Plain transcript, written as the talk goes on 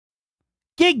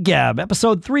Gig Gab,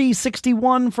 episode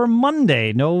 361 for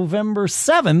Monday, November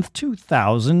 7th,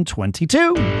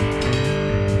 2022.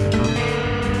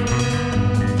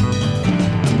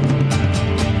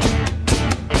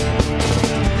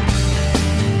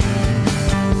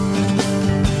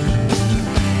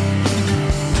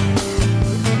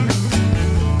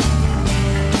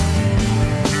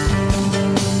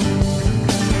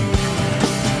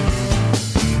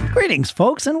 Greetings,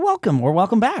 folks, and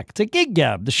welcome back to Gig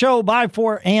Gab, the show by,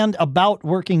 for, and about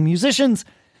working musicians.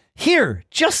 Here,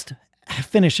 just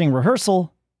finishing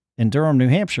rehearsal in Durham, New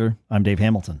Hampshire, I'm Dave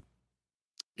Hamilton.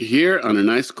 Here on a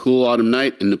nice, cool autumn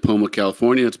night in Nepoma,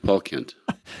 California, it's Paul Kent.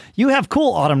 You have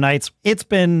cool autumn nights. It's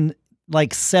been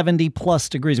like 70-plus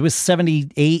degrees. It was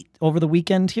 78 over the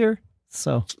weekend here,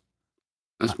 so...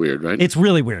 That's weird, right? It's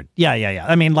really weird. Yeah.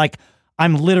 I mean, like,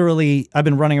 I've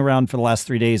been running around for the last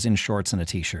 3 days in shorts and a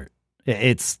t-shirt.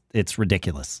 It's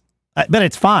ridiculous, but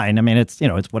it's fine. I mean, it's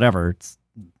whatever. It's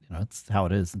how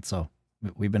it is. And so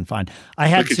we've been fine.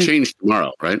 It could change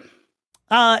tomorrow, right?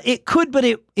 It could, but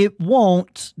it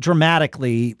won't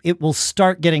dramatically. It will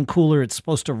start getting cooler. It's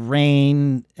supposed to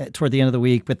rain toward the end of the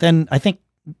week, but then I think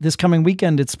this coming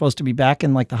weekend, it's supposed to be back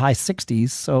in like the high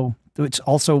 60s. So it's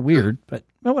also weird, but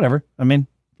whatever. I mean,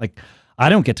 like, I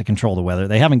don't get to control the weather.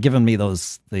 They haven't given me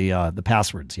the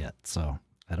passwords yet, so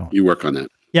I don't. You work on that.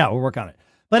 Yeah, we'll work on it.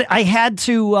 But I had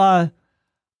to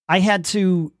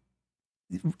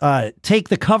take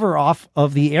the cover off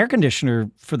of the air conditioner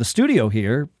for the studio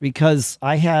here because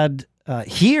I had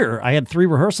 3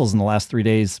 rehearsals in the last 3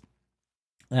 days,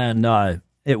 and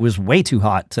it was way too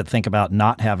hot to think about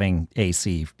not having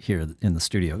AC here in the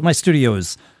studio. My studio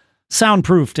is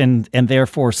soundproofed and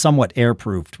therefore somewhat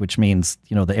airproofed, which means,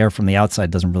 the air from the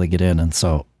outside doesn't really get in. And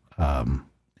so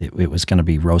it was going to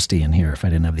be roasty in here if I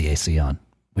didn't have the AC on,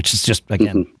 which is just,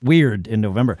 again, weird in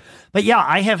November. But yeah,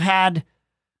 I have had,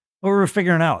 what we're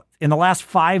figuring out, in the last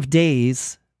 5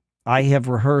 days, I have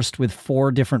rehearsed with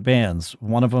 4 different bands.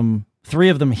 3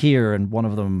 of them here and 1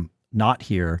 of them not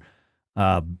here.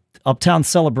 Uptown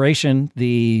Celebration,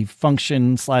 the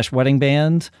function/wedding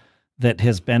band that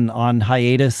has been on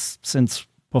hiatus since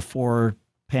before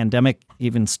pandemic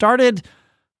even started.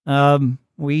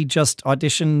 We just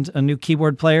auditioned a new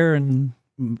keyboard player and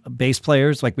bass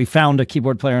players. Like, we found a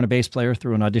keyboard player and a bass player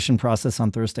through an audition process on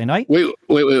Thursday night. Wait.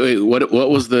 What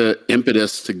was the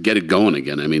impetus to get it going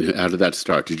again? I mean, how did that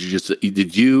start? Did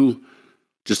you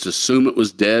just assume it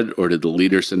was dead, or did the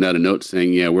leader send out a note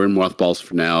saying, yeah, we're in mothballs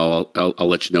for now. I'll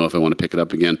let you know if I want to pick it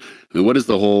up again? I mean, what is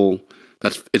the whole...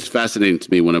 It's fascinating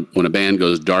to me when a band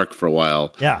goes dark for a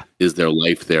while. Yeah. Is there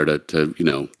life there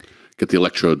to get the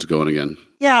electrodes going again?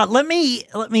 Yeah. Let me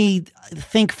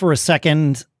think for a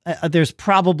second. There's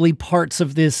probably parts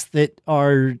of this that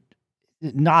are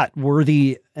not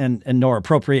worthy and nor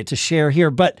appropriate to share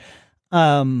here, but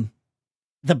the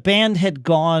band had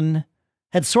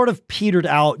sort of petered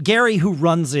out. Gary, who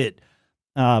runs it,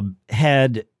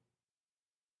 had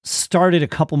started a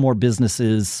couple more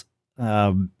businesses.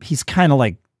 He's kind of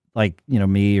like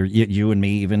me or you and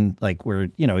me, even, like, where,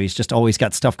 he's just always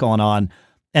got stuff going on.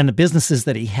 And the businesses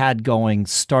that he had going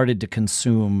started to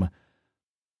consume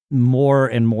more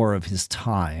and more of his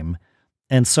time.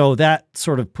 And so that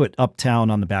sort of put Uptown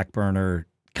on the back burner,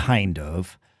 kind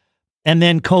of. And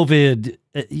then COVID,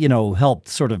 helped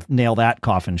sort of nail that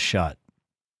coffin shut.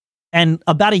 And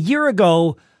about a year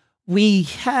ago,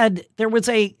 there was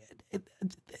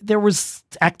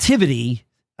activity,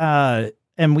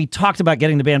 and we talked about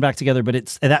getting the band back together, but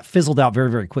that fizzled out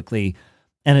very, very quickly.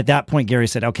 And at that point, Gary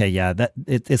said, okay, yeah,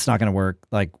 it's not going to work.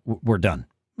 Like, we're done.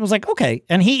 I was like, okay.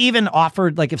 And he even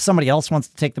offered, like, if somebody else wants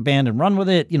to take the band and run with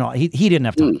it, he didn't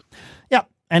have time. Yeah.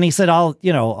 And he said, I'll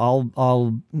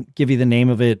give you the name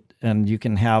of it, and you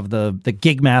can have the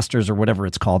Gig Masters, or whatever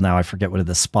it's called now. I forget what it is,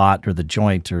 the Spot or the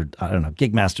Joint, or I don't know.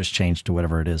 Gig Masters changed to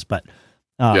whatever it is, but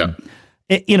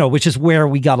which is where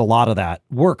we got a lot of that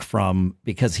work from,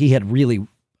 because he had really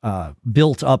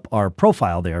built up our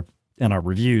profile there and our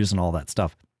reviews and all that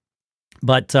stuff.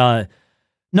 But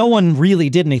no one really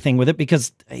did anything with it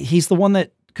because he's the one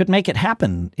that could make it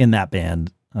happen in that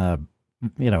band.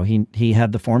 He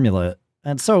had the formula.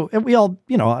 And so we all,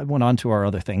 I went on to our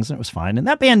other things, and it was fine. And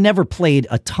that band never played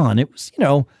a ton. It was,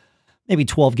 maybe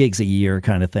 12 gigs a year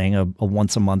kind of thing, a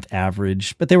once a month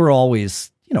average. But they were always,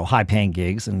 high paying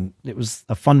gigs, and it was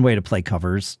a fun way to play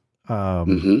covers.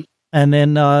 And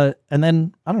then I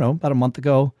don't know, about a month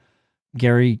ago,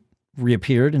 Gary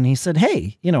reappeared and he said,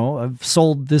 hey, I've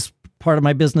sold this part of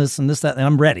my business and this, that, and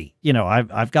I'm ready.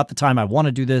 I've got the time. I want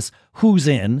to do this. Who's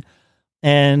in?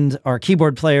 And our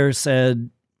keyboard player said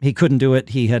he couldn't do it.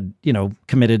 He had,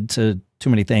 committed to too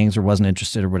many things or wasn't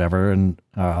interested or whatever. And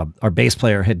our bass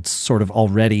player had sort of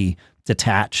already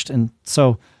detached. And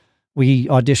so we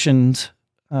auditioned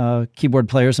keyboard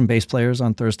players and bass players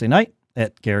on Thursday night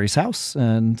at Gary's house.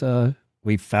 And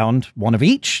we found one of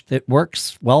each that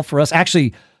works well for us.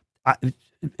 Actually, I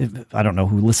don't know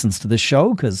who listens to this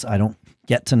show because I don't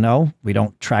get to know. We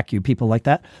don't track you people like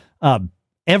that.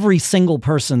 Every single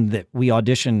person that we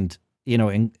auditioned,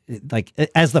 like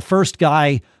as the first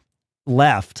guy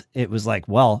left, it was like,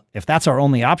 well, if that's our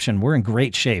only option, we're in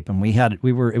great shape. And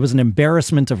it was an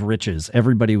embarrassment of riches.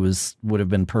 Everybody would have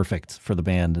been perfect for the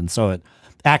band. And so it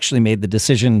actually made the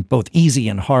decision both easy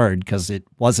and hard because it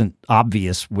wasn't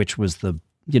obvious which was the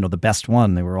best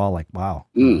one. They were all like, wow.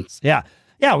 Yeah.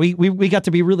 We got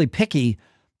to be really picky.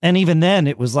 And even then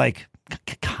it was like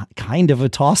kind of a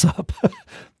toss up.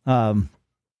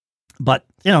 But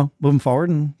moving forward.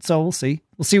 And so we'll see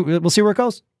where it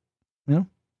goes,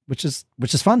 which is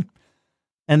fun.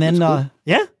 And then, cool.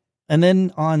 And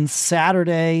then on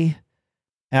Saturday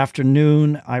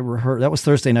afternoon, that was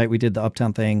Thursday night. We did the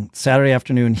Uptown thing. Saturday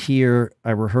afternoon here,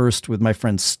 I rehearsed with my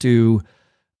friend Stu,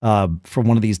 for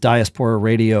one of these diaspora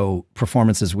radio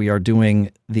performances. We are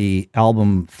doing the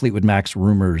album Fleetwood Mac's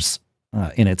Rumors,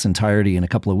 in its entirety in a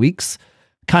couple of weeks.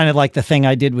 Kind of like the thing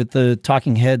I did with the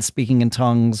Talking Heads, Speaking in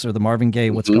Tongues, or the Marvin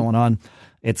Gaye, What's Going On.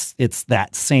 It's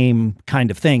that same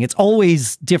kind of thing. It's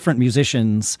always different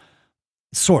musicians,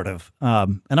 sort of.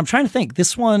 And I'm trying to think.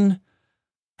 This one,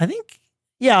 I think,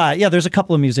 there's a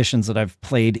couple of musicians that I've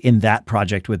played in that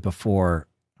project with before.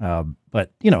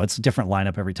 But, it's a different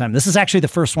lineup every time. This is actually the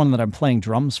first one that I'm playing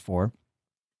drums for.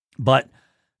 But,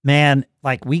 man,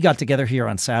 like, we got together here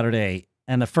on Saturday,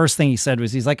 and the first thing he said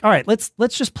was, he's like, all right, let's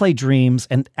just play Dreams,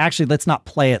 and actually let's not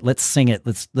play it, let's sing it,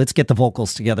 let's get the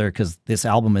vocals together, because this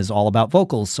album is all about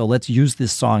vocals, so let's use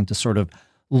this song to sort of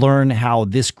learn how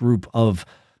this group of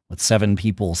 7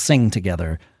 people sing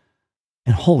together.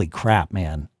 And holy crap,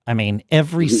 man. I mean,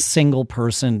 every single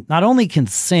person not only can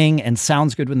sing and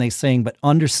sounds good when they sing, but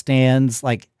understands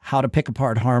like how to pick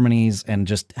apart harmonies and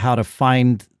just how to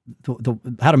find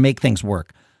how to make things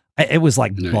work. It was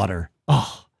like butter.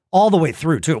 Oh, all the way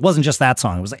through too. It wasn't just that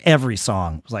song. It was like every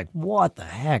song. It was like, what the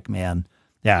heck, man?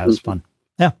 Yeah, it was fun.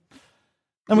 Yeah.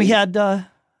 And we had a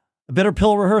Bitter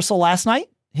Pill rehearsal last night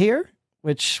here,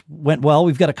 which went well.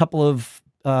 We've got a couple of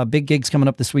big gigs coming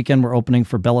up this weekend. We're opening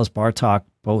for Bella's Bar Talk,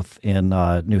 both in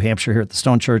New Hampshire here at the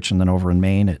Stone Church, and then over in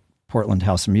Maine at Portland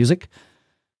House of Music.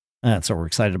 And so we're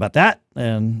excited about that.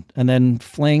 And then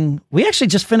Fling, we actually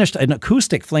just finished an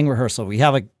acoustic Fling rehearsal. We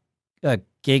have a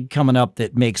gig coming up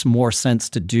that makes more sense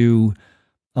to do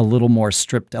a little more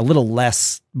stripped, a little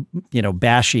less,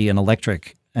 bashy and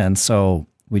electric. And so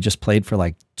we just played for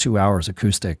like 2 hours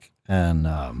acoustic, and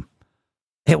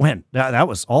it went. That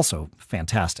was also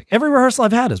fantastic. Every rehearsal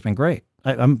I've had has been great.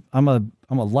 I'm a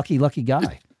lucky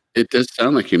guy. It does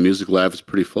sound like your music lab is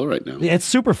pretty full right now. It's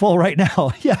super full right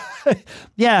now. Yeah.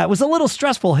 Yeah. It was a little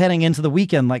stressful heading into the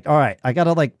weekend. Like, all right, I got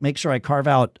to make sure I carve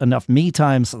out enough me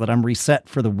time so that I'm reset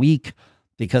for the week,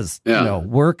 because,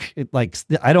 work,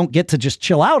 I don't get to just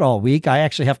chill out all week. I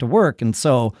actually have to work. And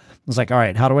so I was like, all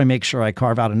right, how do I make sure I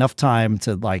carve out enough time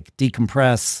to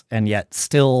decompress and yet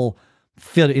still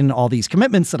fit in all these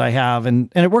commitments that I have? And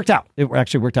it worked out. It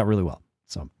actually worked out really well.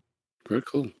 So very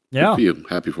cool. Yeah. Good for you.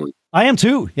 Happy for you. I am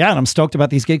too. Yeah. And I'm stoked about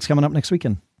these gigs coming up next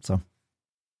weekend. So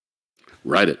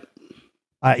ride it.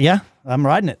 Yeah, I'm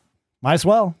riding it. Might as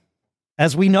well.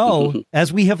 As we know,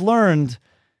 as we have learned,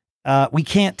 we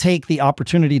can't take the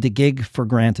opportunity to gig for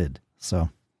granted. So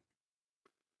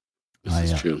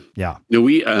this is true. Yeah.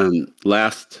 We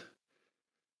last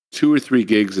 2 or 3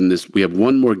 gigs in this. We have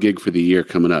one more gig for the year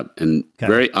coming up, and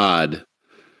very odd.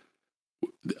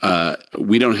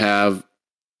 We don't have.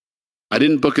 I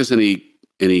didn't book us any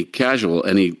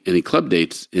club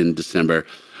dates in December,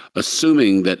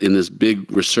 assuming that in this big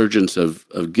resurgence of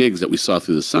gigs that we saw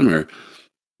through the summer,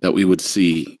 that we would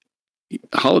see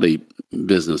holiday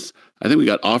business. I think we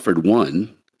got offered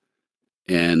one,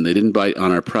 and they didn't bite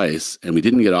on our price, and we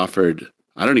didn't get offered.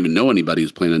 I don't even know anybody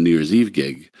who's playing a New Year's Eve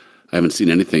gig. I haven't seen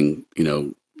anything,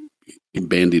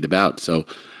 bandied about. So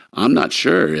I'm not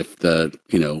sure if the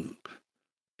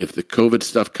COVID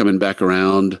stuff coming back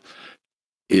around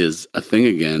is a thing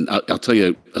again. I'll tell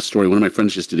you a story. One of my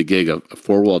friends just did a gig, a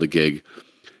four-walled gig,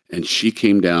 and she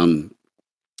came down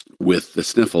with the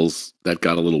sniffles that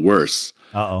got a little worse.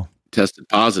 Uh-oh. Tested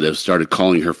positive, started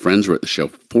calling her friends who were at the show.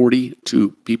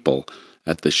 42 people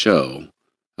at the show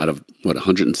out of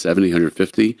 170,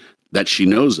 150 that she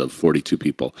knows of, 42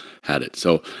 people had it.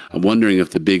 So I'm wondering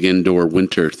if the big indoor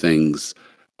winter things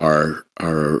are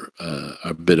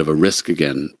a bit of a risk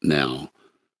again now.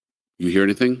 You hear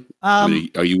anything? I mean,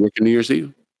 are you working New Year's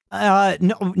Eve?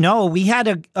 No, we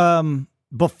had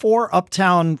before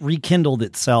Uptown rekindled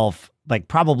itself, like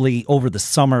probably over the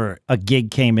summer, a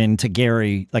gig came in to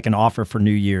Gary, like an offer for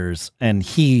New Year's. And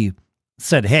he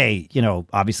said, hey,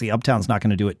 obviously Uptown's not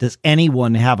going to do it. Does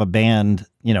anyone have a band?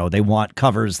 They want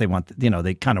covers. They want,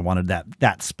 they kind of wanted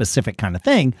that specific kind of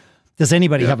thing. Does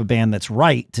anybody have a band that's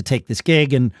right to take this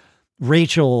gig? And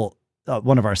Rachel,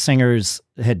 one of our singers,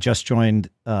 had just joined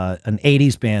an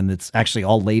 80s band that's actually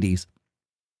all ladies.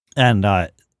 And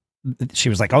she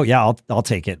was like, oh yeah, I'll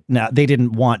take it. Now they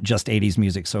didn't want just 80s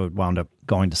music, so it wound up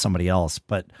going to somebody else.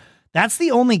 But that's the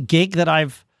only gig that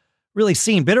I've really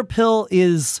seen. Bitter Pill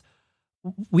is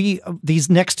these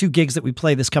next two gigs that we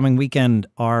play this coming weekend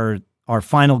are our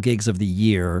final gigs of the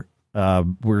year.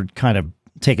 We're kind of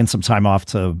taking some time off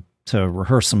to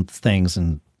rehearse some things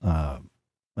and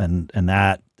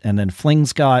that. And then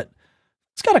Fling's got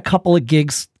a couple of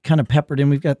gigs kind of peppered in.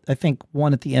 We've got, I think,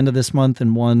 one at the end of this month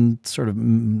and one sort of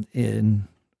in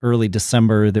early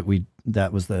December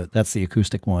that's the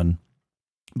acoustic one.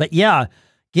 But yeah,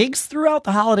 gigs throughout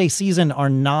the holiday season are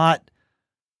not,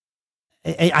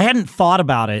 I hadn't thought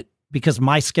about it because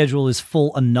my schedule is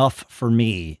full enough for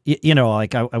me.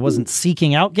 Like I wasn't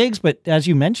seeking out gigs, but as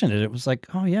you mentioned it was like,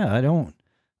 oh yeah,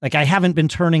 I haven't been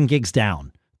turning gigs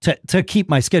down to keep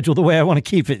my schedule the way I want to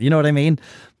keep it. You know what I mean?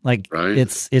 Like right.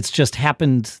 It's just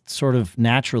happened sort of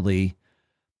naturally,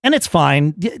 and it's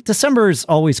fine. December is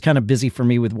always kind of busy for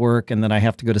me with work. And then I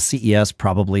have to go to CES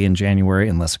probably in January,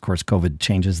 unless of course COVID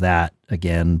changes that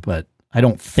again, but I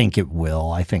don't think it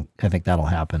will. I think that'll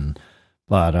happen.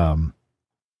 But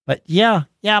yeah,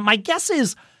 my guess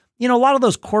is, a lot of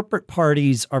those corporate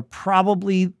parties are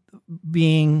probably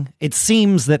it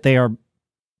seems that they are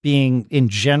being in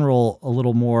general a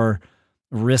little more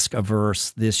risk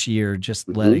averse this year, just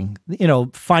letting,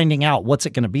 finding out what's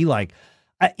it going to be like.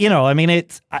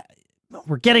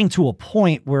 We're getting to a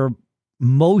point where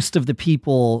most of the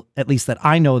people, at least that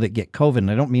I know that get COVID,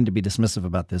 and I don't mean to be dismissive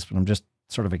about this, but I'm just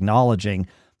sort of acknowledging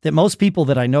that most people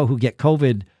that I know who get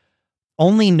COVID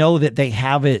only know that they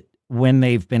have it when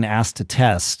they've been asked to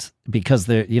test because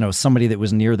they're, somebody that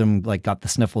was near them like got the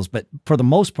sniffles. But for the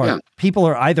most part, people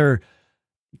are either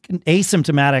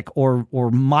asymptomatic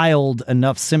or mild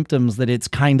enough symptoms that it's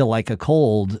kind of like a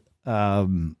cold. But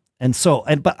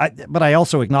I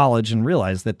also acknowledge and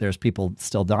realize that there's people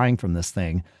still dying from this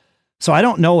thing. So I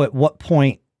don't know at what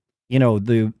point,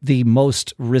 the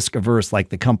most risk averse, like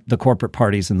the corporate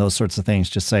parties and those sorts of things,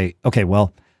 just say, okay,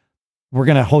 well, we're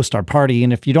going to host our party.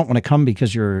 And if you don't want to come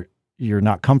because you're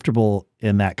not comfortable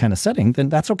in that kind of setting, then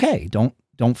that's okay. Don't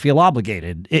feel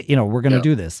obligated. We're going to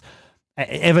do this.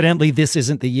 Evidently, this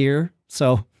isn't the year,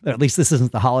 so at least this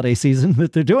isn't the holiday season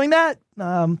that they're doing that.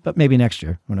 But maybe next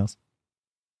year, who knows?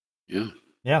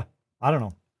 Yeah. I don't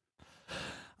know.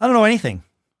 I don't know anything.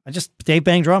 I just Dave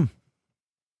bang drum.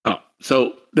 Oh,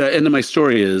 so the end of my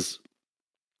story is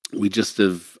we just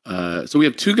have. So we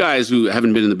have two guys who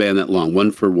haven't been in the band that long.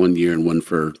 One for 1 year and one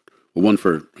for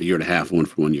a year and a half, and one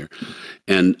for 1 year,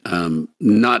 and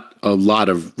not a lot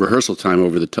of rehearsal time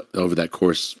over that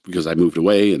course because I moved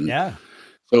away, and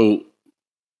so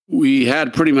we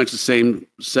had pretty much the same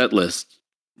set list,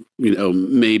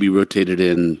 maybe rotated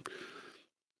in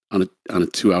on a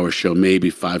 2-hour show, maybe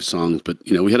 5 songs, but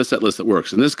we had a set list that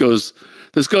works, and this goes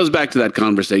back to that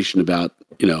conversation about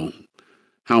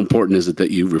how important is it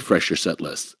that you refresh your set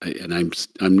list, and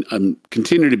I'm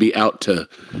continuing to be out to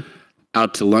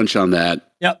lunch on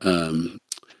that. Yep.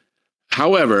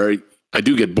 However, I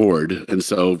do get bored. And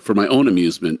so for my own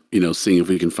amusement, seeing if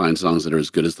we can find songs that are as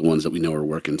good as the ones that we know are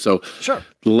working. So sure.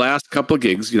 The last couple of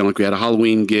gigs, like we had a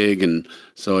Halloween gig. And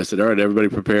so I said, all right, everybody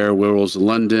prepare Werewolves of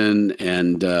London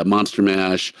and Monster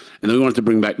Mash. And then we wanted to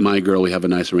bring back My Girl. We have a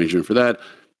nice arrangement for that.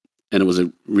 And it was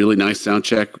a really nice sound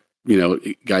check.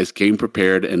 Guys came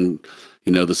prepared and,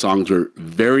 the songs were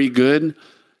very good.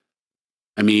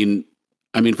 I mean,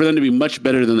 for them to be much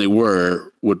better than they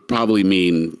were would probably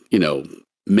mean,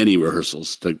 many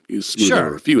rehearsals to smooth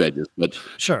over a few edges, but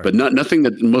nothing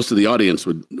that most of the audience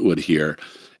would hear.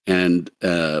 And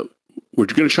we're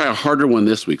going to try a harder one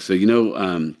this week. So,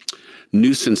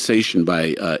 New Sensation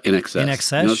by NXS.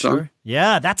 NXS, sure.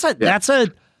 Yeah,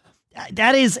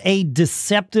 that is a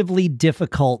deceptively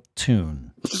difficult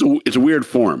tune. It's a weird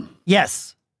form.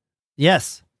 Yes. Yeah.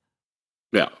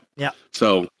 Yeah.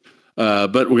 So,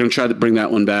 but we're going to try to bring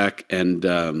that one back,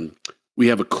 and we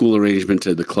have a cool arrangement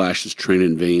to the Clash's Train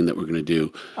in Vain that we're going to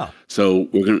do. Oh. So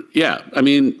we're going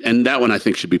to, and that one I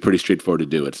think should be pretty straightforward to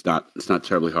do. It's not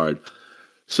terribly hard.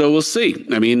 So we'll see.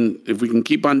 If we can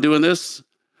keep on doing this,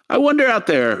 I wonder out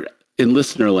there in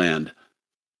listener land,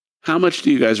 how much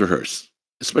do you guys rehearse,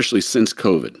 especially since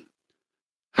COVID?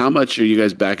 How much are you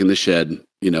guys back in the shed,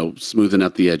 smoothing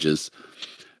out the edges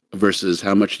versus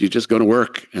how much do you just go to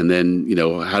work? And then,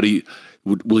 how do you,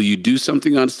 will you do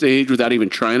something on stage without even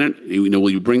trying it? Will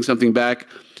you bring something back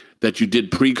that you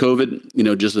did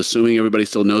pre-COVID, just assuming everybody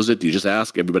still knows it? Do you just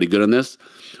ask everybody good on this?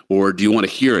 Or do you want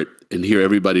to hear it and hear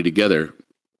everybody together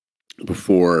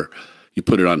before you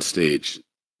put it on stage?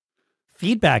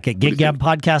 Feedback at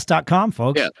giggabpodcast.com,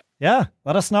 folks. Yeah. Yeah.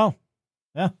 Let us know.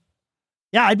 Yeah.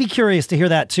 Yeah. I'd be curious to hear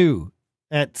that too.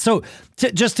 So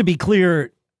just to be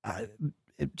clear,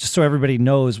 just so everybody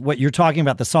knows what you're talking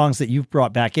about, the songs that you've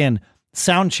brought back in,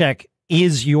 Soundcheck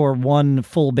is your one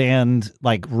full band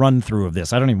like run through of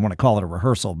this. I don't even want to call it a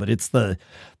rehearsal, but it's the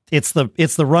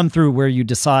run through where you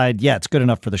decide, yeah, it's good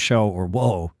enough for the show, or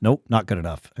whoa, nope, not good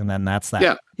enough. And then that's that.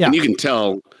 Yeah. Yeah. And you can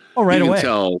tell. Oh, right away.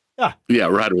 Yeah. Yeah,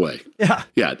 right away. Yeah.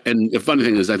 Yeah. And the funny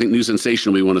thing is, I think New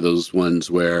Sensation will be one of those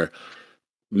ones where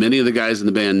many of the guys in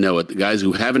the band know it. The guys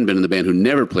who haven't been in the band, who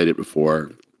never played it before,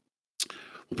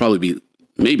 will probably be,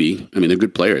 maybe, they're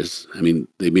good players.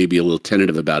 They may be a little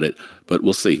tentative about it, but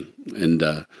we'll see. And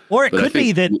or it could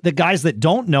be that the guys that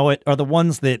don't know it are the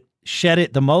ones that shed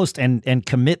it the most and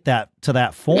commit that to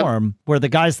that form. Yep. Where the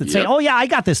guys that say, "Oh yeah, I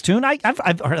got this tune.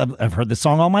 I've heard this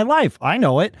song all my life. I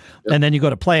know it." Yep. And then you go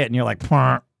to play it and you're like,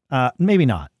 maybe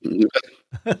not.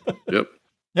 Yep.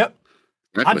 Yep.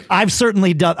 Exactly. I've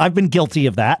certainly done. I've been guilty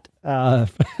of that.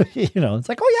 It's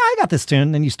like, "Oh yeah, I got this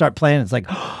tune." And you start playing. It's like,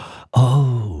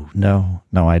 "Oh no,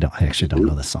 I don't. I actually don't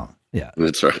know this song." Yeah,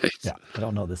 that's right. Yeah, I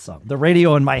don't know this song. The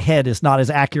radio in my head is not as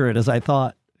accurate as I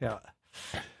thought. Yeah.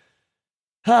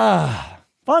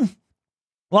 Fun.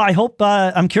 Well, I hope,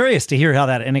 I'm curious to hear how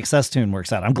that NXS tune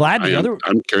works out. I'm glad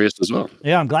I'm curious as well.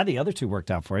 Yeah, I'm glad the other two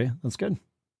worked out for you. That's good.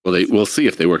 Well, we'll see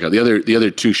if they work out. The other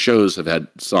two shows have had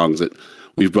songs that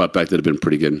we've brought back that have been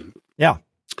pretty good. Yeah.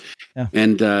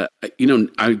 And,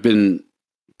 I've been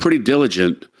pretty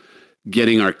diligent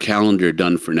getting our calendar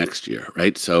done for next year,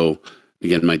 right? So,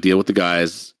 again, my deal with the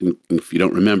guys, if you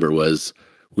don't remember, was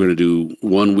we're going to do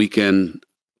one weekend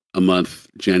a month,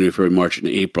 January, February, March, and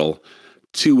April,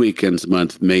 2 weekends a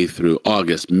month, May through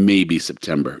August, maybe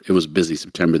September. It was busy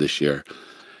September this year.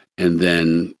 And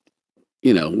then,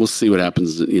 we'll see what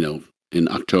happens, in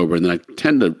October. And then I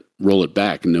tend to roll it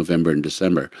back in November and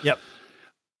December. Yep.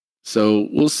 So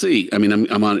we'll see.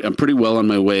 I'm pretty well on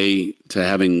my way to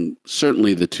having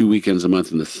certainly the 2 weekends a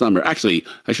month in the summer. Actually,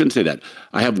 I shouldn't say that.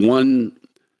 I have one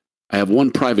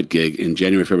private gig in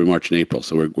January, February, March, and April.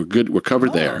 So we're good. We're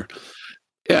covered there.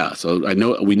 Yeah. So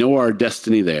we know our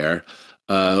destiny there.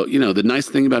 The nice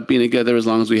thing about being together as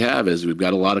long as we have is we've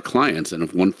got a lot of clients, and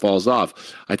if one falls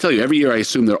off, I tell you, every year I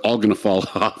assume they're all going to fall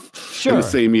off in the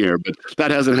same year, but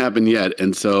that hasn't happened yet.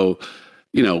 And so,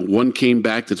 one came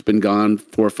back that's been gone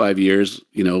 4 or 5 years,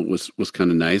 was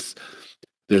kind of nice.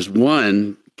 There's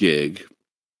one gig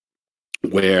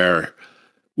where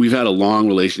we've had a long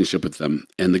relationship with them,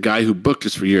 and the guy who booked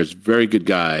us for years, very good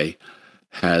guy,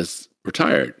 has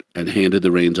retired and handed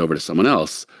the reins over to someone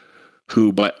else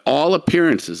who, by all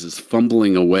appearances, is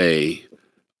fumbling away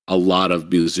a lot of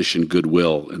musician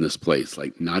goodwill in this place,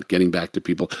 like not getting back to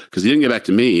people, because he didn't get back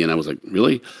to me. And I was like,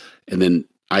 really? And then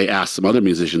I asked some other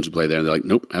musicians who play there, and they're like,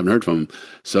 nope, haven't heard from him.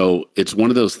 So it's one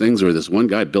of those things where this one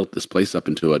guy built this place up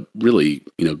into a really,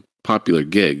 popular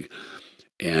gig,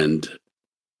 and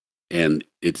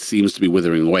it seems to be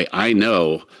withering away. I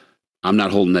know I'm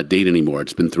not holding that date anymore.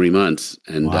 It's been 3 months,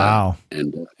 and wow.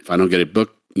 And if I don't get it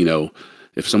booked,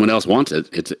 if someone else wants it,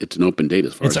 it's an open date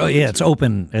as far as it's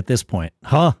open at this point.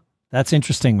 Huh? That's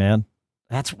interesting, man.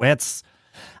 That's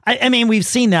we've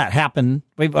seen that happen.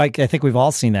 I think we've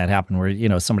all seen that happen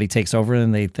where, somebody takes over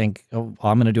and they think, oh,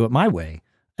 I'm going to do it my way.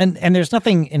 And there's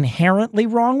nothing inherently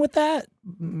wrong with that,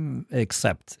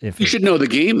 except if you should know the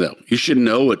game, though. You should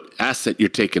know what asset you're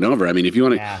taking over. If you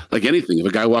want to, like anything, if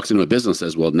a guy walks into a business and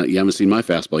says, well, no, you haven't seen my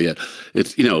fastball yet.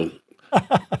 It's,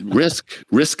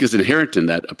 risk is inherent in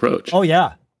that approach. Oh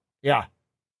yeah. Yeah.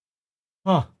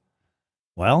 Huh.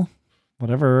 Well,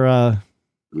 whatever.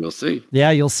 We'll see.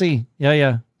 Yeah, you'll see.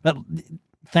 Yeah. But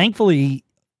thankfully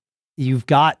you've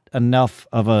got enough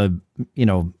of a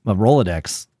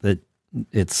Rolodex that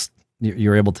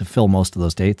you're able to fill most of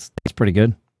those dates. It's pretty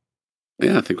good.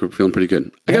 Yeah, I think we're feeling pretty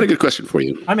good. I got a good question for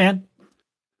you. Hi, man.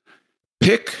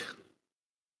 Pick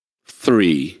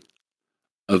 3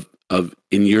 of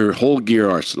in your whole gear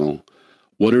arsenal.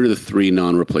 What are the 3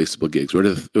 non-replaceable gigs? What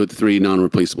are the 3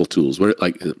 non-replaceable tools? What are,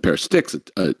 like a pair of sticks,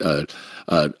 a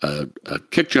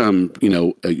kick drum,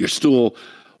 your stool.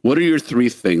 What are your 3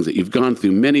 things that you've gone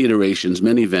through many iterations,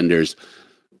 many vendors,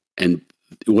 and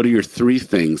what are your 3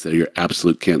 things that your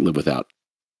absolute can't live without?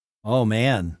 Oh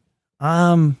man.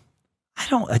 I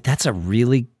don't, that's a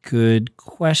really good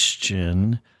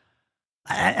question.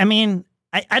 I mean,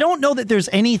 I don't know that there's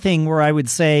anything where I would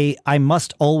say I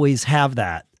must always have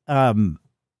that.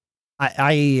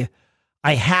 I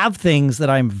I have things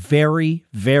that I'm very,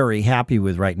 very happy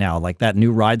with right now, like that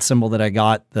new ride cymbal that I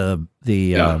got, Yeah.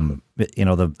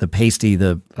 the pasty,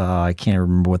 I can't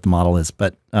remember what the model is,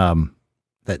 but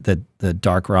the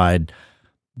dark ride,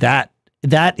 that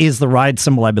that is the ride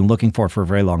cymbal I've been looking for a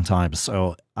very long time.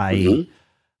 So Hmm.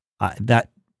 that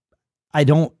I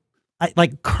don't I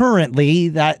like currently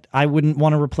that I wouldn't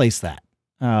want to replace that.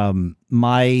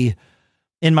 My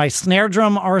In my snare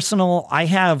drum arsenal, I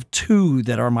have two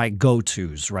that are my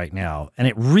go-tos right now, and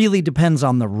it really depends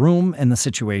on the room and the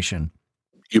situation.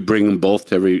 You bring them both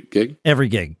to every gig? Every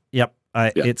gig, yep. Yeah.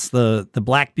 It's the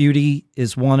Black Beauty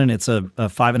is one, and it's a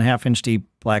 5.5 inch deep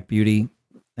Black Beauty,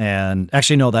 and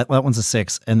actually no, that one's a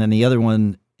 6, and then the other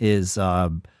one is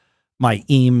my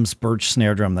Eames birch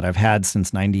snare drum that I've had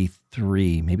since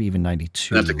 '93, maybe even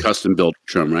That's a '92. custom built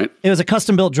drum, right? It was a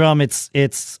custom built drum. It's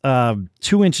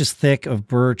 2 inches thick of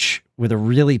birch with a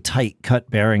really tight cut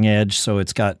bearing edge, so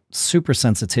it's got super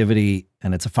sensitivity,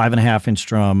 and it's a 5.5 inch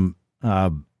drum.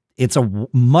 It's a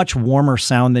much warmer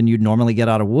sound than you'd normally get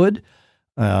out of wood,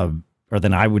 or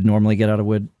than I would normally get out of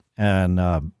wood,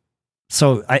 and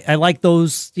so I like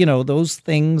those. Those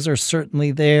things are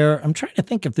certainly there. I'm trying to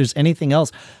think if there's anything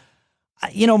else.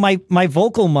 My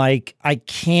vocal mic, I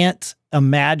can't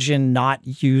imagine not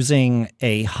using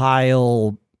a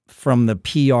Heil from the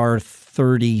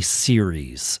PR30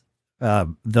 series.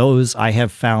 Those I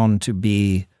have found to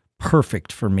be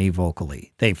perfect for me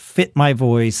vocally. They fit my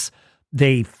voice.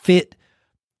 They fit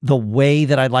the way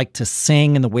that I like to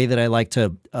sing and the way that I like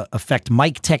to affect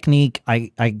mic technique.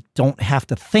 I don't have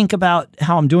to think about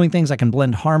how I'm doing things. I can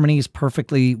blend harmonies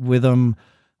perfectly with them.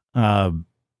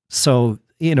 So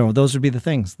those would be the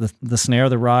things: the snare,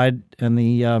 the ride, and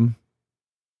the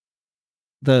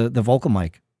vocal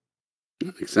mic.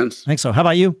 That makes sense. I think so. How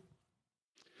about you?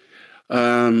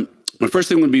 My first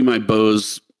thing would be my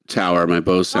Bose tower, my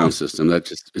Bose Oh, sound system. It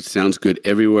sounds good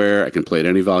everywhere. I can play at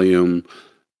any volume.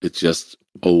 It just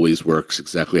always works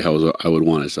exactly how I would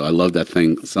want it. So I love that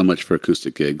thing so much for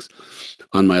acoustic gigs.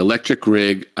 On my electric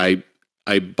rig, I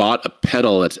bought a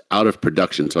pedal that's out of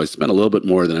production, so I spent a little bit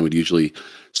more than I would usually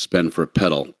spend for a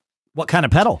pedal. what kind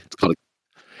of pedal?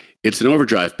 It's an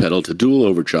overdrive pedal. It's a dual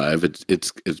overdrive.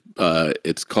 It's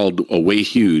called a Way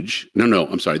Huge. No,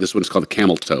 I'm sorry. This one's called the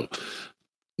Camel Toe.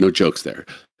 No jokes there.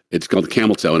 It's called the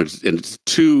Camel Toe, and it's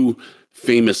two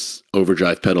famous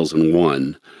overdrive pedals in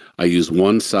one. I use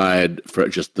one side for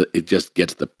it just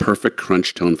gets the perfect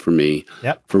crunch tone for me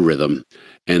Yep. for rhythm,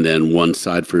 and then one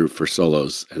side for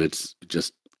solos. And it's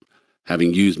just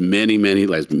having used many,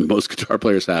 like most guitar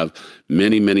players have,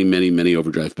 many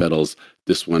overdrive pedals.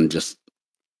 This one just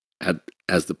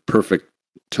has the perfect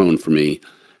tone for me,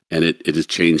 and it has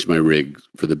changed my rig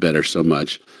for the better so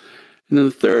much. And then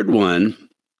the third one,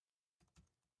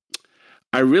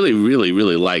 I really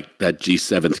like that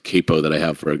G7th capo that I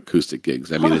have for acoustic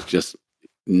gigs. I mean, Huh. it just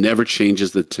never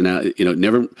changes the tonality.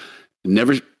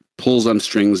 Never pulls on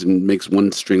strings and makes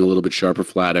one string a little bit sharp or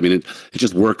flat. I mean, it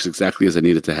just works exactly as I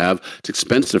need it to have. It's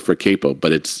expensive for a capo,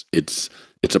 but it's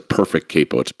a perfect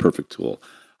capo. It's a perfect tool.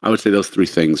 I would say those three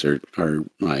things are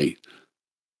my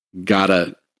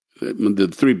gotta the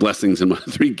three blessings in my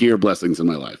three gear blessings in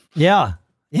my life. Yeah.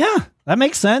 Yeah. That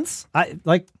makes sense.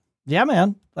 Yeah,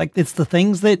 man. Like it's the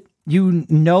things that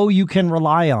you can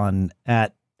rely on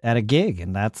at a gig,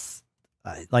 and that's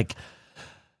like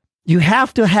you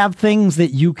have to have things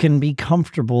that you can be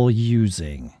comfortable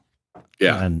using.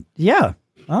 Yeah. And yeah,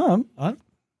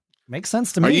 makes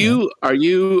sense to me. Are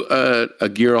you a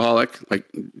gearaholic? Like,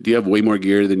 do you have way more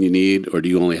gear than you need, or do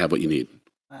you only have what you need?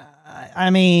 I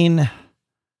mean,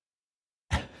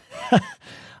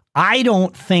 I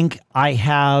don't think I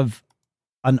have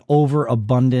an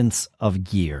overabundance of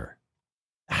gear.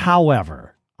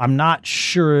 However, I'm not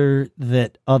sure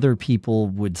that other people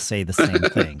would say the same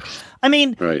thing. I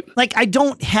mean, Right. like I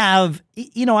don't have,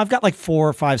 I've got like 4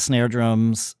 or 5 snare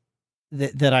drums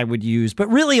that I would use, but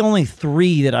really only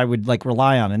 3 that I would like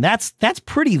rely on. And that's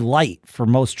pretty light for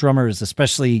most drummers,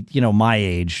 especially, my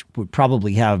age would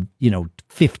probably have,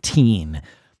 15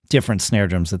 different snare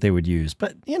drums that they would use.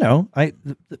 But,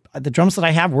 the drums that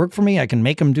I have work for me. I can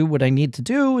make them do what I need to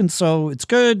do. And so it's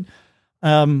good.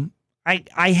 I'd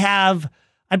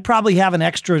probably have an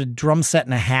extra drum set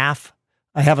and a half.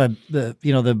 I have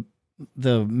the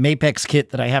Mapex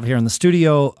kit that I have here in the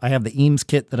studio. I have the Eames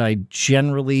kit that I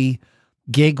generally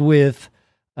gig with.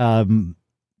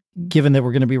 given that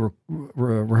we're going to be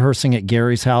rehearsing at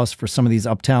Gary's house for some of these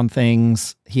Uptown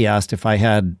things, he asked if I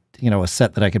had, a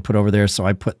set that I could put over there. So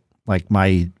I put like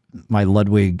my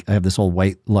Ludwig, I have this old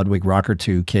white Ludwig Rocker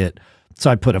 2 kit. So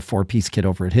I put a 4-piece kit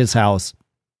over at his house.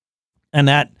 And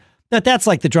that's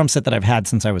like the drum set that I've had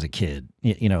since I was a kid,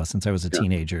 since I was a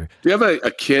teenager. Do you have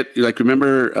a kit, like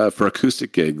remember for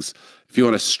acoustic gigs, if you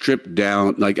want to strip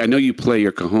down, like I know you play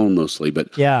your cajon mostly,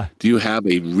 but do you have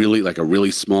a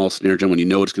really small snare drum when you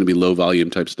know it's going to be low volume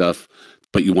type stuff,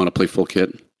 but you want to play full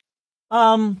kit?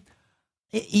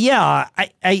 Yeah,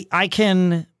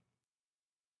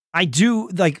 I do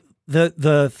like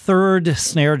the third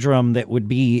snare drum that would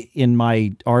be in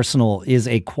my arsenal is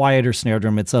a quieter snare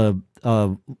drum. It's a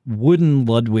wooden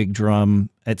Ludwig drum.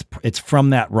 It's from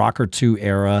that Rocker 2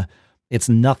 era. It's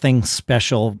nothing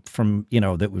special from,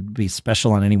 that would be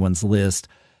special on anyone's list,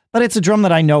 but it's a drum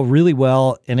that I know really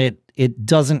well. And it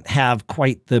doesn't have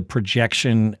quite the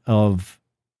projection of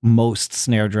most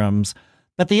snare drums.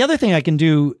 But the other thing I can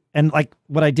do, and like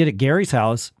what I did at Gary's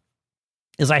house,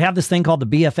 is I have this thing called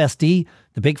the BFSD,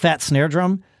 the big fat snare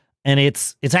drum. And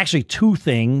it's actually two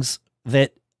things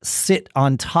that sit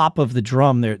on top of the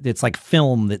drum there. It's like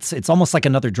film. It's almost like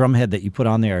another drum head that you put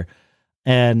on there.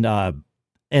 And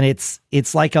it's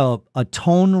like a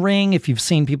tone ring, if you've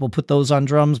seen people put those on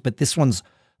drums, but this one's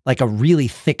like a really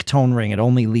thick tone ring. It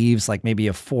only leaves like maybe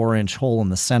a 4-inch hole in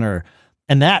the center.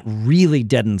 And that really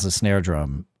deadens a snare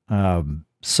drum.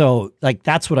 So like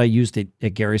that's what I used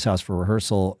at Gary's house for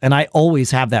rehearsal. And I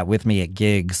always have that with me at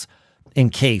gigs in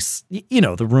case,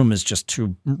 the room is just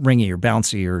too ringy or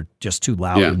bouncy or just too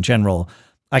loud in general.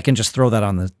 I can just throw that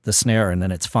on the snare and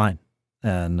then it's fine.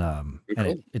 And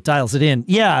it dials it in.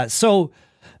 Yeah. So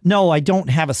no, I don't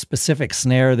have a specific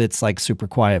snare that's like super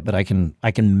quiet, but I can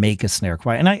make a snare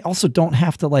quiet. And I also don't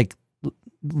have to like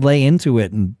lay into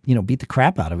it and, beat the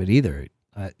crap out of it either.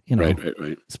 Right.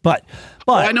 But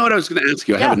I know what I was going to ask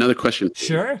you. I have another question.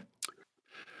 Sure.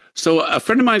 So a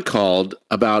friend of mine called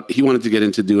about, he wanted to get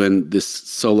into doing this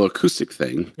solo acoustic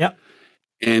thing. Yep.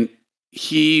 And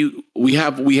we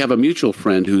have a mutual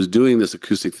friend who's doing this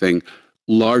acoustic thing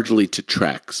largely to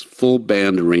tracks, full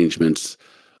band arrangements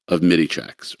of MIDI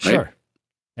tracks, right? Sure.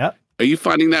 Yep. Are you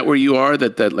finding that where you are,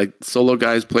 that like solo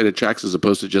guys play to tracks as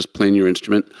opposed to just playing your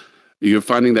instrument? You're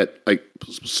finding that like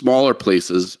smaller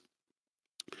places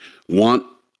want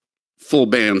full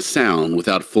band sound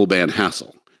without full band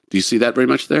hassle. Do you see that very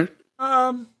much there?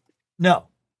 No.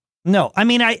 I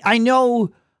mean, I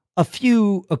know a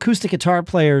few acoustic guitar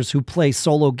players who play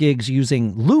solo gigs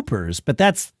using loopers, but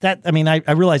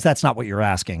I realize that's not what you're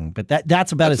asking, but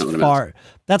that's about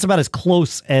that's about as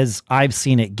close as I've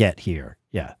seen it get here.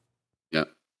 Yeah.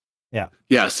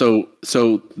 Yeah.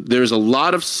 So there's a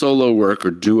lot of solo work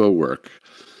or duo work.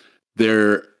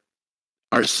 There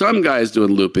are some guys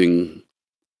doing looping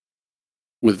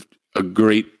with a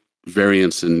great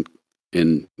variance in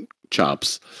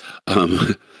chops.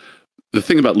 The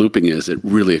thing about looping is it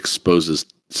really exposes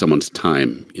someone's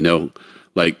time,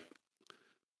 like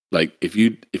if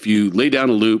you lay down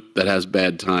a loop that has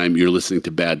bad time, you're listening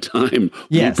to bad time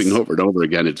looping over and over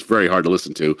again. It's very hard to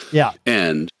listen to. Yeah.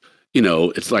 And,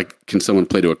 it's like, can someone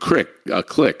play to a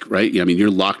click, right? I mean, you're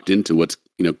locked into what's,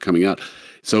 coming out.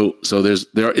 So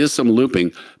there is some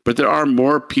looping, but there are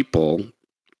more people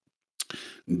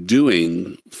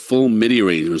doing full MIDI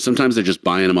arrangements. Sometimes they're just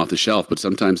buying them off the shelf, but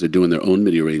sometimes they're doing their own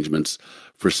MIDI arrangements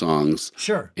for songs.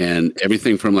 Sure. And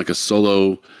everything from like a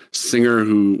solo singer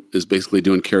who is basically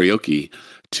doing karaoke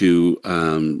to,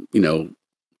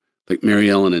 like Mary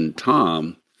Ellen and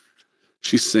Tom,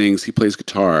 she sings, he plays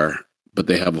guitar, but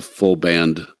they have a full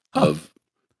band of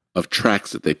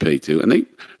tracks that they play to, and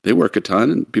they work a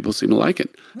ton and people seem to like it.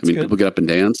 That's good. People get up and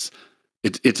dance.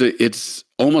 It's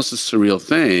almost a surreal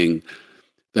thing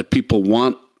that people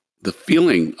want the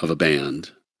feeling of a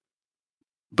band,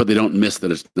 but they don't miss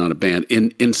that it's not a band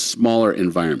in smaller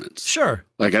environments. Sure.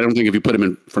 Like, I don't think if you put them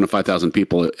in front of 5,000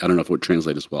 people, I don't know if it would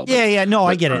translate as well. Yeah. No,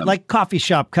 I get it. Like coffee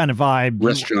shop kind of vibe.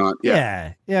 Restaurant.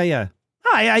 Yeah.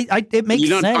 It makes sense.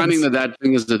 You're not finding that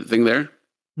thing is the thing there?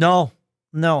 No.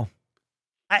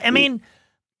 I mean,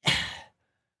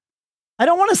 I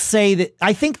don't want to say that.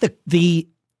 I think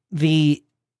the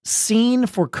scene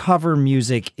for cover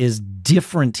music is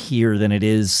different here than it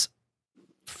is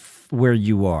where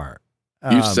you are.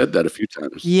 You've said that a few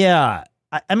times. Yeah.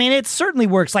 I mean, it certainly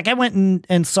works. Like I went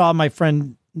and saw my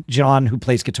friend John, who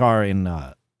plays guitar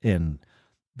in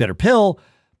Bitter Pill,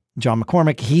 John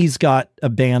McCormick. He's got a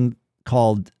band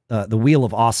called The Wheel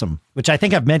of Awesome, which I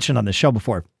think I've mentioned on the show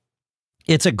before.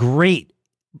 It's a great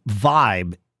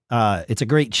vibe. It's a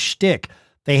great shtick.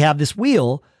 They have this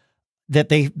wheel that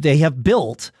they have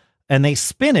built, and they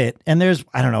spin it, and there's,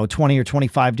 I don't know, 20 or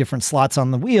 25 different slots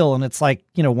on the wheel. And it's like,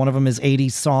 one of them is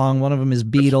 80s song, one of them is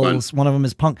Beatles, one of them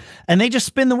is punk. And they just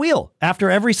spin the wheel after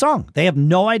every song. They have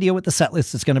no idea what the set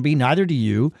list is going to be. Neither do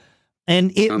you.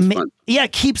 And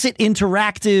it keeps it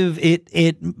interactive.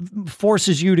 It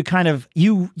forces you to kind of,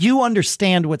 you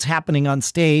understand what's happening on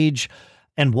stage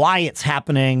and why it's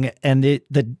happening. And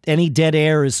any dead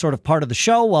air is sort of part of the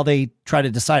show while they try to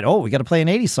decide, oh, we got to play an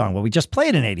 80s song. Well, we just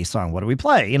played an 80s song. What do we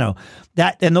play?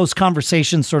 And those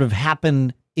conversations sort of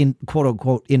happen in quote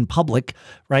unquote in public.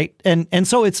 Right. And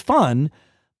so it's fun.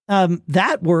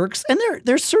 That works. And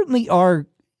there certainly are,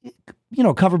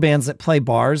 cover bands that play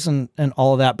bars and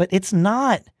all of that, but it's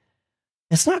not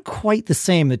quite the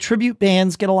same. The tribute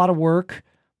bands get a lot of work.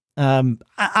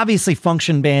 Obviously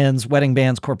function bands, wedding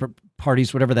bands, corporate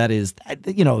parties, whatever that is,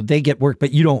 they get work,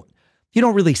 but you don't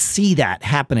really see that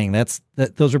happening.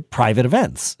 Those are private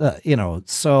events,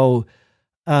 so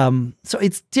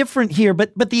it's different here,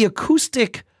 but the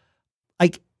acoustic,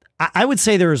 I would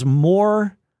say there's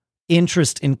more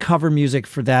interest in cover music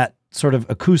for that sort of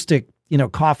acoustic,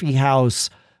 coffee house,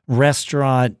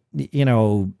 restaurant,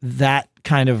 that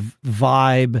kind of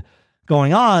vibe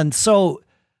going on. So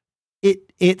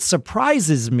it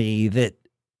surprises me that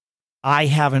I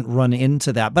haven't run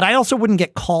into that, but I also wouldn't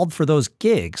get called for those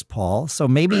gigs, Paul. So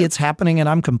maybe it's happening and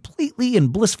I'm completely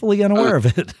and blissfully unaware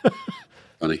of it.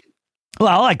 Funny.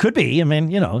 Well, I could be. I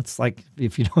mean, it's like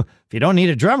if you don't need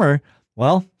a drummer,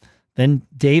 well, then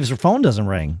Dave's phone doesn't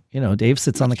ring. Dave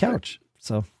sits on the couch.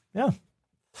 So yeah.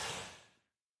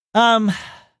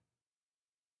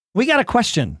 We got a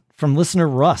question from listener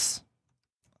Russ,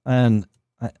 and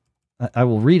I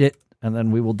will read it and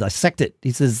then we will dissect it.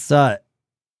 He says,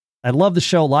 I love the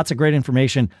show. Lots of great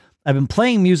information. I've been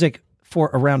playing music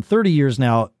for around 30 years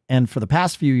now, and for the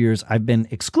past few years, I've been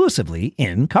exclusively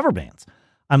in cover bands.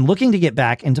 I'm looking to get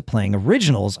back into playing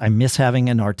originals. I miss having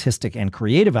an artistic and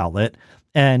creative outlet,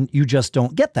 and you just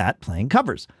don't get that playing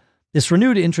covers. This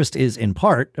renewed interest is, in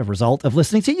part, a result of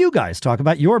listening to you guys talk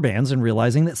about your bands and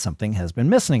realizing that something has been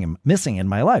missing in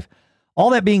my life.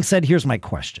 All that being said, here's my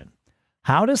question.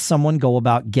 How does someone go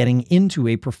about getting into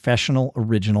a professional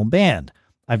original band?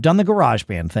 I've done the garage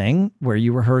band thing where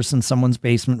you rehearse in someone's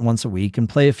basement once a week and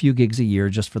play a few gigs a year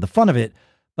just for the fun of it,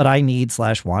 but I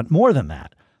need/want more than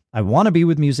that. I want to be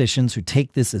with musicians who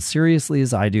take this as seriously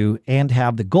as I do and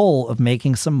have the goal of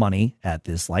making some money at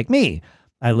this like me.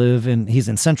 He's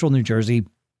in central New Jersey.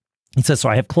 He says, so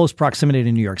I have close proximity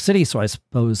to New York City, so I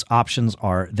suppose options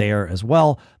are there as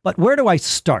well. But where do I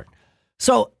start?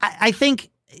 So I think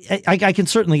I can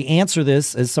certainly answer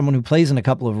this as someone who plays in a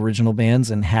couple of original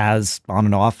bands and has on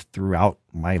and off throughout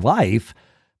my life.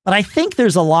 But I think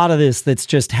there's a lot of this that's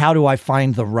just how do I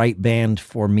find the right band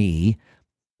for me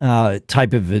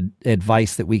type of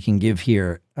advice that we can give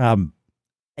here.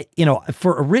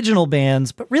 For original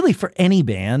bands, but really for any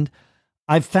band,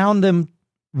 I've found them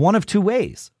one of two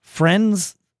ways.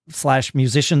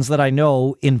 Friends/musicians that I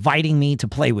know inviting me to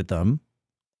play with them,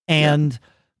 and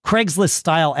Craigslist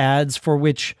style ads for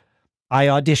which I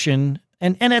audition,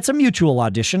 and it's a mutual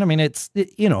audition. I mean,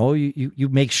 you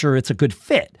make sure it's a good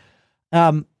fit.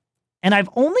 And I've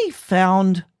only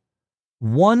found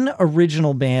one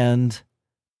original band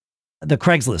the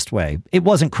Craigslist way. It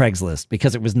wasn't Craigslist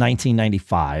because it was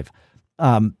 1995,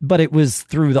 but it was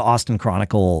through the Austin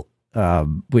Chronicle,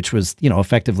 which was,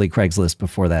 effectively Craigslist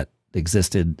before that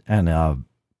existed. And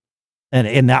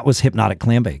that was Hypnotic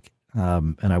Clambake.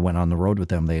 And I went on the road with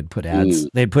them. They had put ads.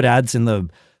 They had put ads in the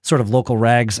sort of local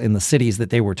rags in the cities that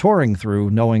they were touring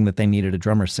through, knowing that they needed a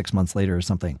drummer 6 months later or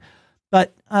something.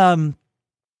 But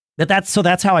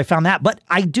that's how I found that. But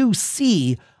I do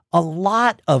see a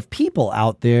lot of people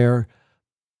out there,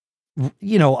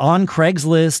 on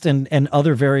Craigslist and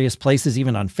other various places,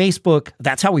 even on Facebook.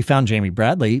 That's how we found Jamie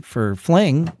Bradley for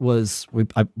Fling. Was we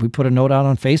put a note out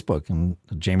on Facebook and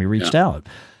Jamie reached out.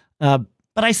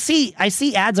 But I see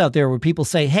ads out there where people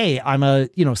say, hey, I'm a,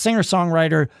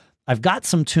 singer-songwriter. I've got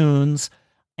some tunes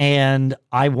and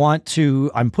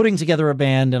I'm putting together a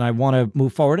band and I want to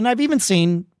move forward. And I've even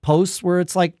seen posts where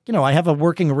it's like, I have a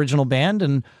working original band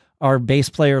and our bass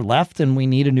player left and we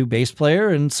need a new bass player.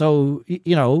 And so,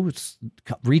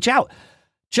 reach out.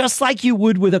 Just like you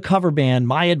would with a cover band,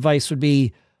 my advice would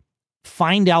be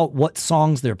find out what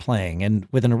songs they're playing. And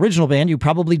with an original band, you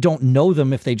probably don't know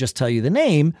them if they just tell you the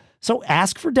name. So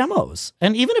ask for demos.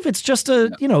 And even if it's just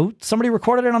somebody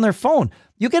recorded it on their phone,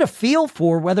 you get a feel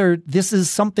for whether this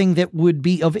is something that would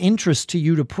be of interest to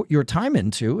you to put your time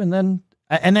into, and then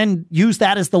use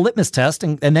that as the litmus test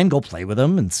and then go play with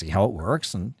them and see how it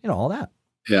works and, all that.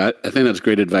 Yeah, I think that's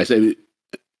great advice.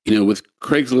 With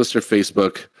Craigslist or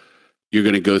Facebook, you're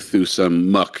going to go through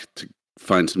some muck to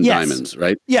find some diamonds,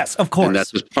 right? Yes, of course. And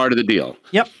that's just part of the deal.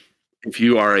 Yep. If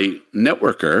you are a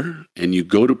networker and you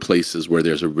go to places where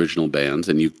there's original bands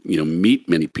and you meet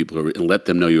many people and let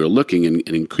them know you're looking and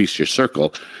increase your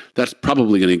circle, that's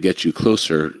probably going to get you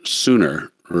closer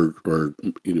sooner or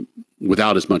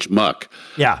without as much muck.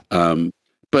 Yeah.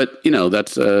 But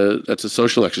that's a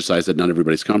social exercise that not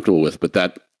everybody's comfortable with. But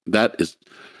that is,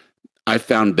 I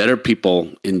found better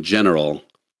people in general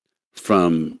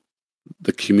from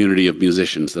the community of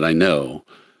musicians that I know.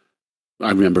 I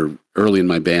remember early in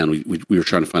my band, we were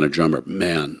trying to find a drummer.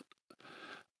 Man,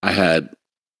 I had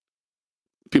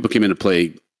people came in to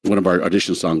play one of our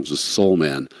audition songs was Soul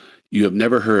Man. You have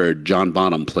never heard John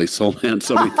Bonham play Soul Man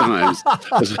so many times.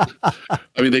 I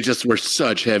mean, they just were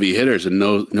such heavy hitters and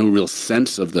no real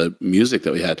sense of the music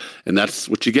that we had. And that's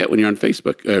what you get when you're on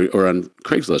Facebook or on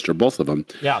Craigslist or both of them.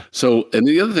 Yeah. So, and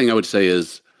the other thing I would say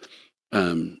is,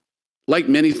 like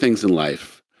many things in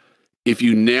life, if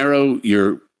you narrow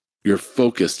your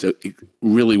focus to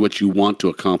really what you want to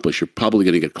accomplish, you're probably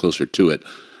going to get closer to it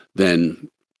than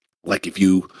like if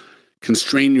you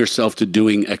constrain yourself to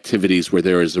doing activities where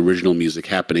there is original music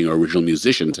happening or original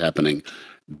musicians happening.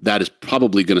 That is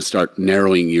probably going to start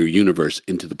narrowing your universe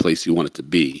into the place you want it to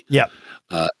be. Yeah.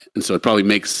 And so it probably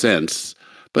makes sense,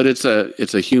 but it's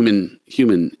a human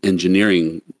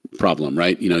engineering problem,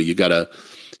 right? You gotta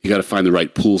find the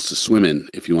right pools to swim in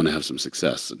if you want to have some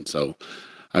success. And so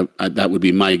I that would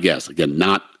be my guess. Again,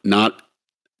 not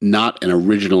an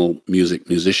original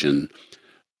musician.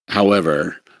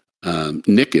 However,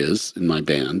 Nick is in my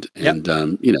band, and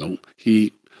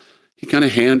he kind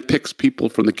of handpicks people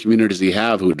from the communities he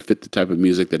have who would fit the type of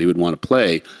music that he would want to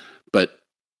play. But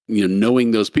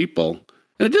knowing those people,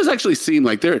 and it does actually seem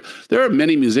like there are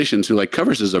many musicians who like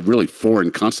covers is a really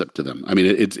foreign concept to them. I mean,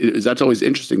 it's that's always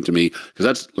interesting to me because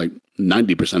that's like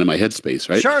 90% of my headspace,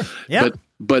 right? Sure. Yeah.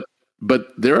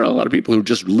 But there are a lot of people who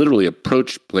just literally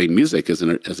approach playing music as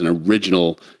an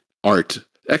original art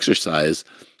exercise.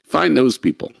 Find those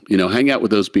people, hang out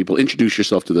with those people, introduce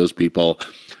yourself to those people,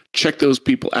 check those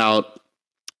people out,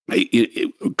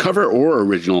 cover or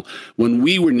original. When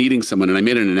we were needing someone, and I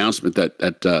made an announcement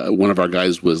that one of our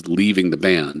guys was leaving the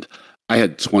band, I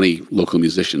had 20 local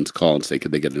musicians call and say,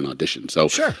 could they get an audition? So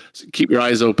sure. Keep your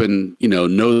eyes open,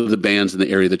 know the bands in the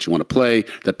area that you want to play,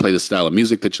 that play the style of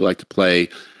music that you like to play,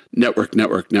 network.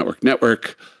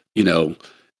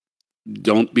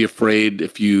 Don't be afraid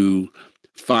if you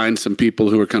find some people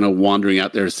who are kind of wandering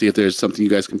out there to see if there's something you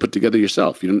guys can put together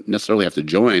yourself. You don't necessarily have to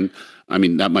join. I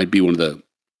mean, that might be one of the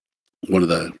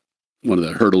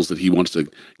hurdles that he wants to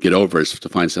get over is to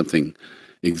find something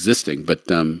existing. But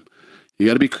you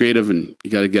got to be creative and you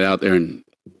got to get out there and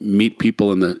meet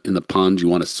people in the pond you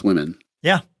want to swim in.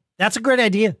 Yeah, that's a great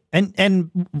idea. And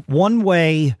one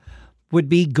way would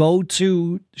be go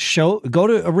to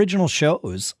original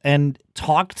shows and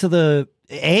talk to the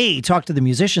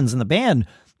musicians in the band,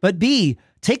 but B,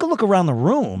 take a look around the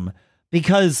room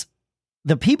because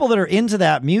the people that are into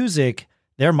that music,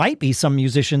 there might be some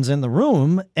musicians in the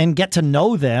room and get to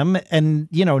know them. And,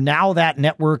 now that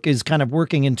network is kind of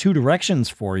working in two directions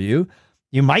for you.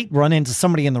 You might run into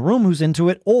somebody in the room who's into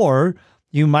it, or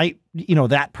you might,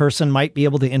 that person might be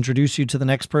able to introduce you to the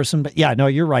next person. But yeah, no,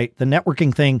 you're right. The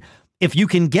networking thing, if you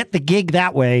can get the gig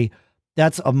that way,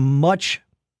 that's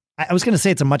I was going to say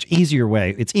it's a much easier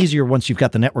way. It's easier once you've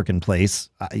got the network in place,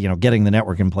 getting the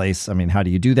network in place. I mean, how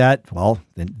do you do that? Well,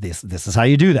 this is how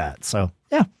you do that. So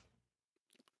yeah.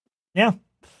 Yeah.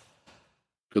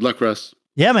 Good luck, Russ.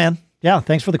 Yeah, man. Yeah.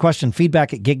 Thanks for the question.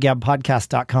 Feedback at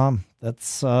giggabpodcast.com.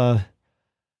 That's where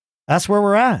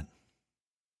we're at.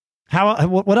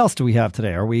 What else do we have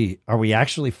today? Are we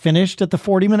actually finished at the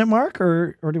 40-minute mark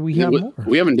or do we have more?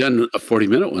 We haven't done a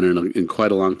 40-minute one in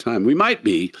quite a long time. We might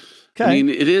be. Okay. I mean,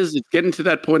 it's getting to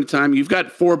that point in time. You've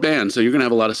got 4 bands, so you're going to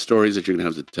have a lot of stories that you're going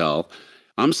to have to tell.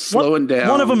 I'm slowing down.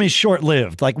 One of them is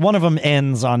short-lived. Like one of them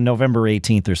ends on November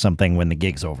 18th or something when the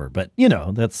gig's over. But,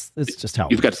 it's just how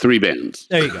you've got 3 bands.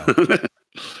 There you go.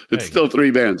 It's still 3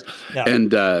 bands. Yeah.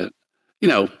 And,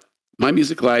 my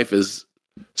music life is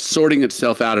sorting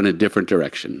itself out in a different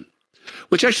direction,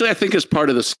 which actually I think is part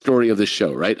of the story of this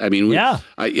show, right? I mean,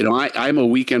 I'm a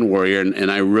weekend warrior and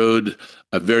I rode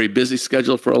a very busy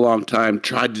schedule for a long time,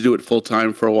 tried to do it full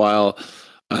time for a while.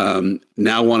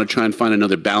 Now want to try and find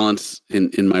another balance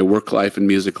in my work life and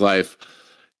music life.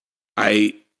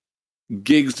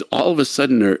 Gigs all of a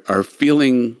sudden are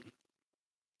feeling,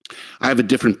 I have a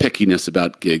different pickiness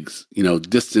about gigs,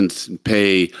 distance and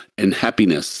pay and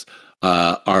happiness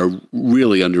are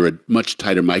really under a much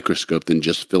tighter microscope than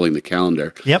just filling the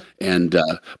calendar. Yep. And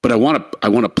but I want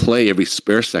to play every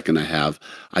spare second I have.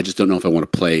 I just don't know if I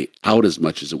want to play out as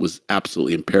much as it was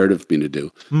absolutely imperative for me to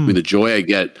do. I mean, the joy I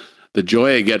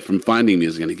get from finding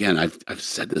music, and again, I've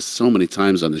said this so many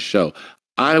times on the show.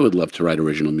 I would love to write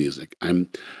original music. I'm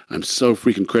so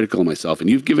freaking critical of myself, and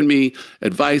you've given me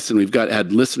advice, and we've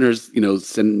had listeners,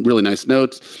 send really nice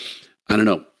notes. I don't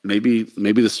know. Maybe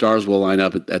the stars will line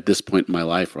up at this point in my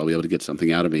life where I'll be able to get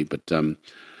something out of me. But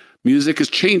music is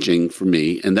changing for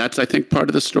me, and that's, I think, part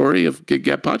of the story of Gig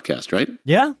Gab Podcast, right?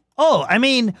 Yeah. Oh, I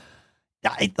mean,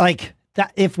 like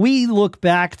that. If we look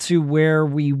back to where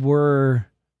we were,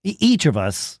 each of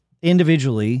us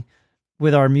individually,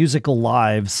 with our musical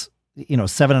lives,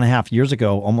 7.5 years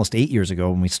ago, almost 8 years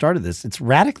ago when we started this, it's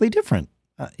radically different.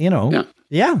 Yeah.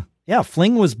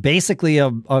 Fling was basically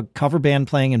a cover band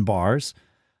playing in bars.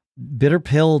 Bitter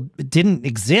Pill didn't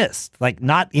exist, like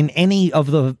not in any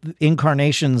of the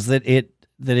incarnations that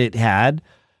it had.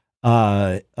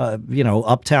 Uptown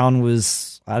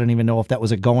was, I don't even know if that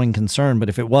was a going concern, but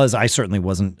if it was, I certainly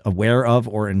wasn't aware of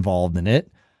or involved in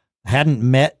it. Hadn't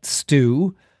met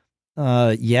Stu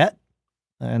yet.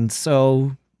 And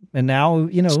now,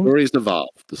 stories evolve.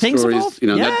 Things evolve.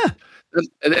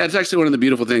 That's actually one of the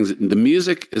beautiful things. The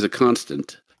music is a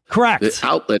constant. Correct. The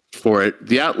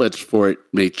outlets for it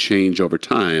may change over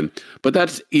time, but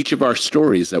that's each of our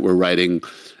stories that we're writing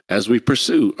as we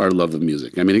pursue our love of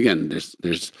music. I mean, again,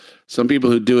 there's some people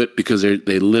who do it because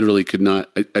they literally could not.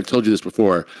 I've told you this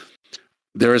before.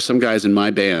 There are some guys in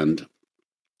my band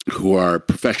who are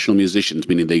professional musicians,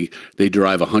 meaning they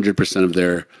derive 100% of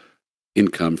their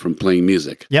income from playing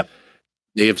music. Yep.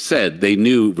 They have said they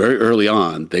knew very early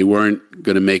on they weren't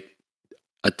going to make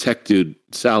a tech dude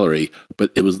salary,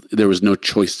 but there was no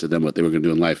choice to them what they were going to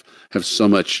do in life. Have so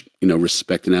much,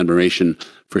 respect and admiration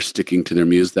for sticking to their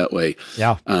muse that way.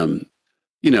 Yeah. And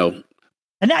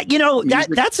that,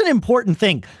 that's an important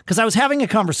thing, because I was having a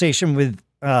conversation with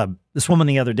this woman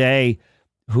the other day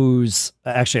who's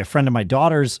actually a friend of my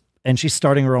daughter's, and she's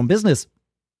starting her own business.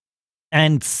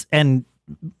 And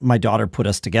my daughter put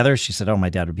us together. She said, "Oh, my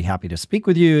dad would be happy to speak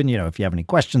with you. And, if you have any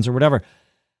questions or whatever."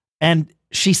 And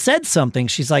she said something.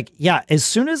 She's like, "Yeah, as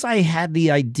soon as I had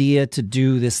the idea to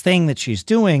do this thing that she's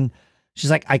doing,"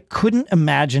 she's like, "I couldn't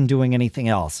imagine doing anything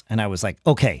else." And I was like,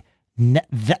 "Okay,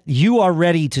 you are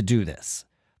ready to do this,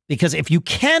 because if you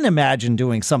can imagine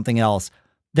doing something else,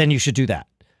 then you should do that."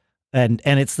 And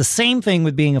it's the same thing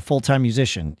with being a full-time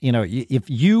musician.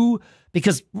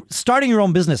 Because starting your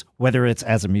own business, whether it's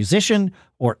as a musician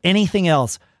or anything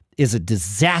else, is a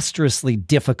disastrously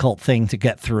difficult thing to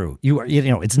get through.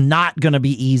 It's not going to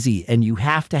be easy, and you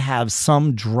have to have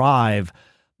some drive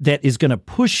that is going to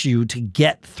push you to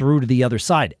get through to the other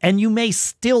side. And you may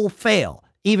still fail,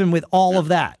 even with all of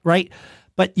that, right?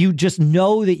 But you just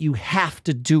know that you have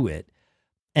to do it.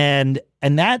 And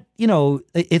that,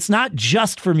 it's not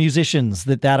just for musicians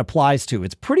that applies to.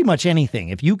 It's pretty much anything.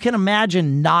 If you can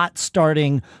imagine not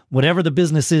starting whatever the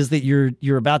business is that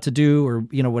you're about to do, or,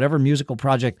 whatever musical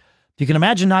project, if you can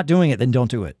imagine not doing it, then don't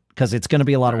do it, because it's going to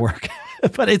be a lot of work.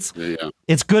 But it's good.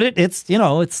 It's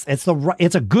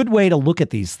a good way to look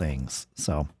at these things.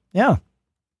 So, yeah.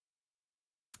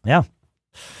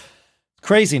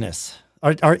 Craziness.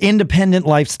 Our independent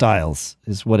lifestyles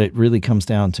is what it really comes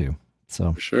down to.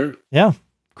 So, sure. Yeah.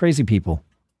 Crazy people.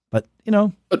 But,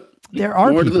 there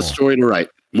are more people. to the story to write.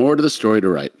 More to the story to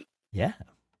write. Yeah.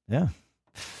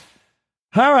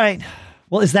 All right.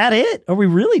 Well, is that it? Are we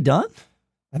really done?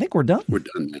 I think we're done. We're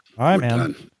done, man. All right,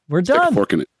 man. We're done. Stick a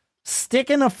fork in it.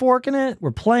 Sticking a fork in it.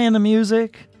 We're playing the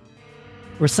music.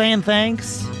 We're saying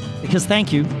thanks, because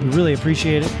thank you. We really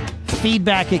appreciate it.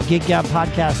 Feedback at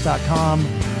giggabpodcast.com.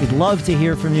 We'd love to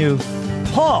hear from you.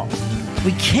 Paul,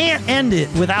 we can't end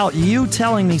it without you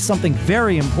telling me something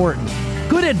very important.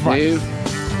 Good advice.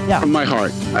 Dave, from my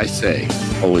heart, I say,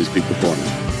 always be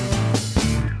performing.